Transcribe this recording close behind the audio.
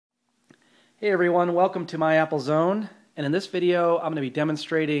Hey everyone, welcome to my Apple Zone, and in this video I'm going to be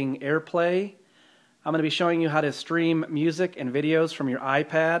demonstrating AirPlay. I'm going to be showing you how to stream music and videos from your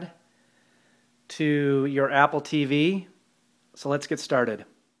iPad to your Apple TV. So let's get started.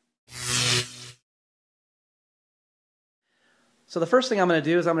 So the first thing I'm going to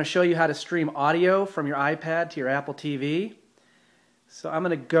do is I'm going to show you how to stream audio from your iPad to your Apple TV. So I'm going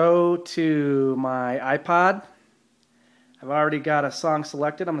to go to my iPod. I've already got a song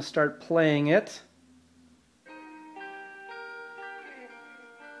selected. I'm going to start playing it. I'm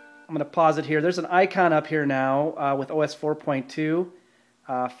going to pause it here. There's an icon up here now with OS 4.2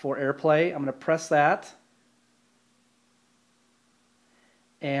 for AirPlay. I'm going to press that.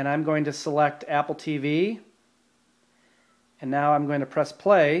 And I'm going to select Apple TV. And now I'm going to press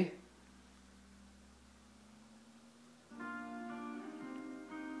play.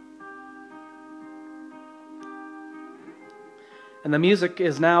 And the music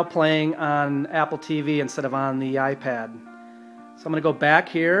is now playing on Apple TV instead of on the iPad. So I'm going to go back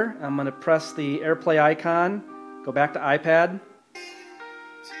here. I'm going to press the AirPlay icon, go back to iPad.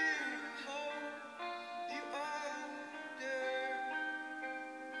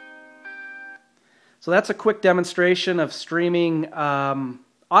 So that's a quick demonstration of streaming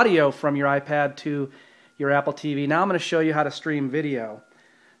audio from your iPad to your Apple TV. Now I'm going to show you how to stream video.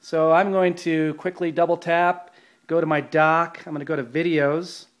 So I'm going to quickly double tap. Go to my dock. I'm going to go to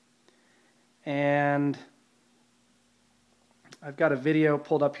videos, and I've got a video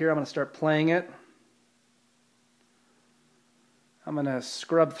pulled up here. I'm going to start playing it. I'm going to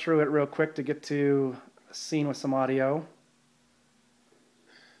scrub through it real quick to get to a scene with some audio.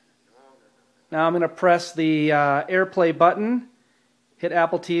 Now I'm going to press the AirPlay button, hit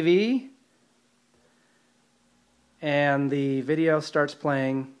Apple TV, and the video starts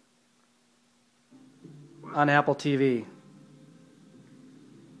playing on Apple TV.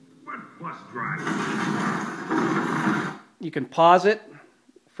 You can pause it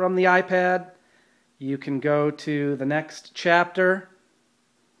from the iPad. You can go to the next chapter.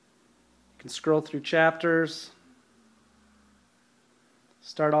 You can scroll through chapters.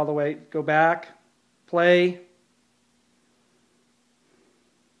 Start all the way, go back, play.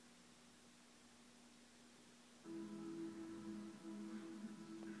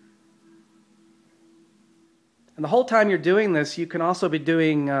 And the whole time you're doing this, you can also be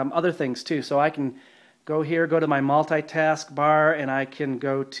doing other things too. So I can go here, go to my multitask bar, and I can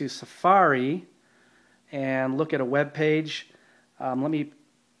go to Safari and look at a web page. Let me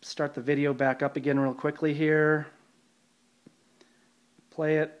start the video back up again real quickly here.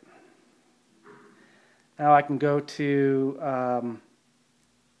 Play it. Now I can go to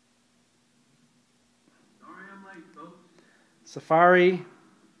Safari.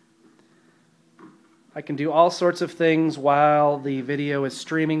 I can do all sorts of things while the video is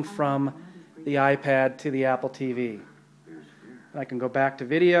streaming from the iPad to the Apple TV. I can go back to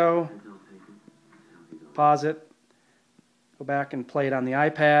video, pause it, go back and play it on the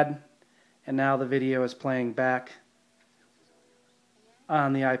iPad, and now the video is playing back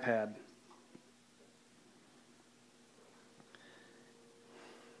on the iPad.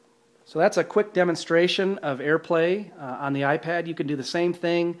 So that's a quick demonstration of AirPlay on the iPad. You can do the same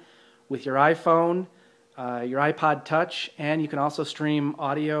thing with your iPhone, your iPod Touch, and you can also stream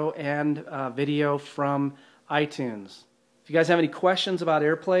audio and video from iTunes. If you guys have any questions about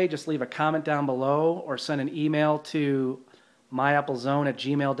AirPlay, just leave a comment down below or send an email to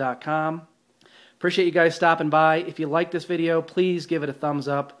myapplezone@gmail.com. Appreciate you guys stopping by. If you like this video, please give it a thumbs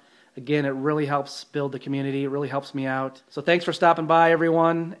up. Again, it really helps build the community. It really helps me out. So thanks for stopping by,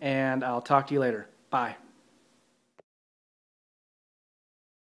 everyone, and I'll talk to you later. Bye.